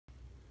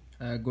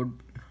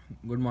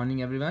Good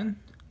morning everyone.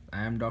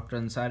 I am Dr.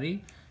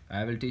 Ansari.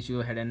 I will teach you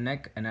head and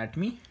neck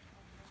anatomy.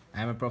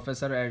 I am a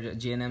professor at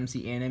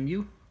JNMC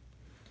ANMU.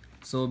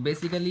 So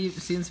basically,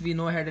 since we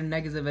know head and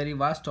neck is a very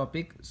vast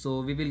topic,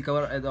 so we will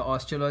cover the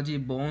osteology,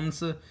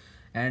 bones,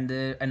 and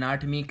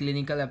anatomy,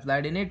 clinical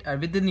applied in it,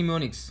 with the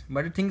mnemonics.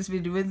 But the things we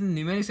do with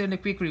mnemonics and a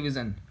quick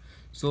revision.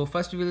 So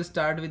first we will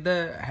start with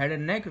the head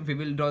and neck. We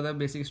will draw the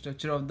basic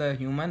structure of the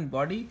human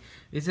body.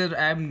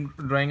 I am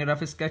drawing a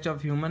rough sketch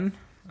of human.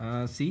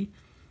 See,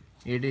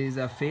 it is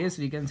a face,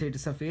 we can say it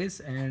is a face,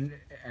 and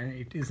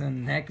it is a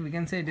neck, we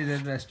can say it is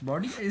a rest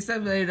body. It's a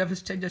very rough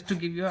sketch just to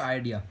give you an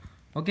idea.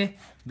 Okay,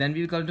 then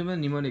we will come to the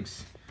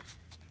mnemonics.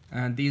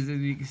 These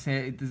we can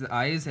say it is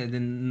eyes, and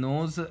then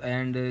nose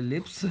and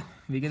lips,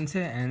 we can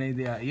say, and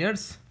they are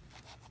ears.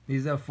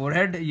 These are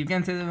forehead, you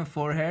can say the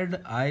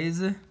forehead,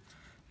 eyes,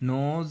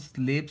 nose,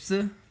 lips,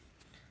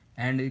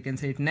 and you can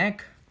say it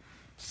neck.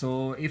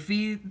 So if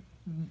we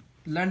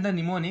learn the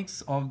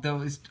mnemonics of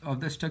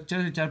the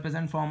structures which are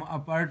present from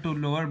upper to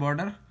lower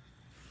border,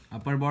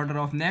 upper border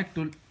of neck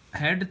to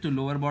head to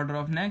lower border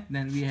of neck,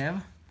 then we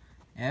have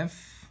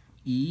F,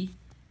 E,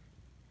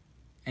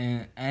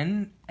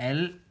 N,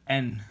 L,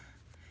 N.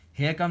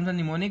 Here comes the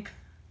mnemonic.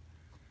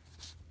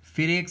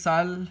 फिर एक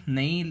साल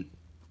नहीं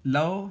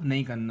love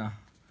नहीं करना,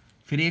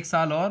 फिर एक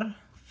साल और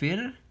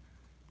फिर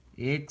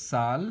एक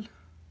साल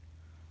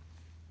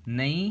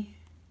नहीं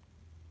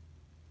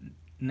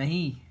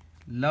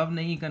लव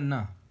नहीं करना,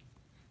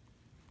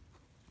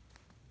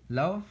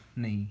 लव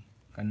नहीं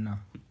करना.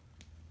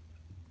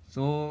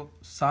 सो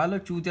साल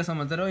चूतिया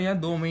समझ रहे हो, यहाँ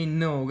 2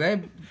 महीने हो गए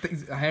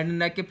हेड एंड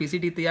नेक के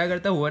पीसीटी तैयार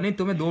करता हुआ नहीं,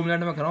 तुम्हें 2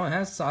 मिनट में कराऊँ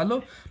है.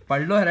 सालो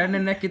पढ़ लो हेड एंड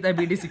नेक की तरह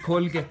बीडीसी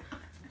खोल के.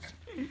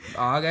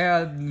 आ गया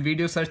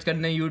वीडियो सर्च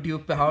करने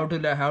यूट्यूब पे, how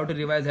to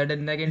revise head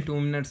and neck in 2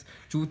 minutes.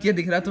 चूतिया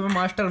दिख रहा है तुम्हें,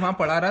 मास्टर वहाँ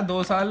पढ़ा रहा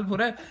 2 साल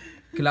पूरे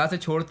क्लासे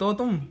छोड़ते हो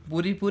तुम,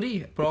 पूरी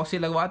प्रॉक्सी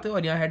लगवाते हो,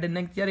 और यहाँ हेड एंड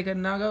नेक तैयारी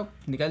करना.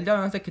 निकल जाओ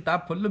यहाँ से, किताब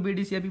खोल लो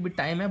बीडीसी, अभी भी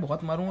टाइम है,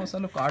 बहुत मारूंगा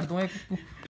सालो, काट दूंगा.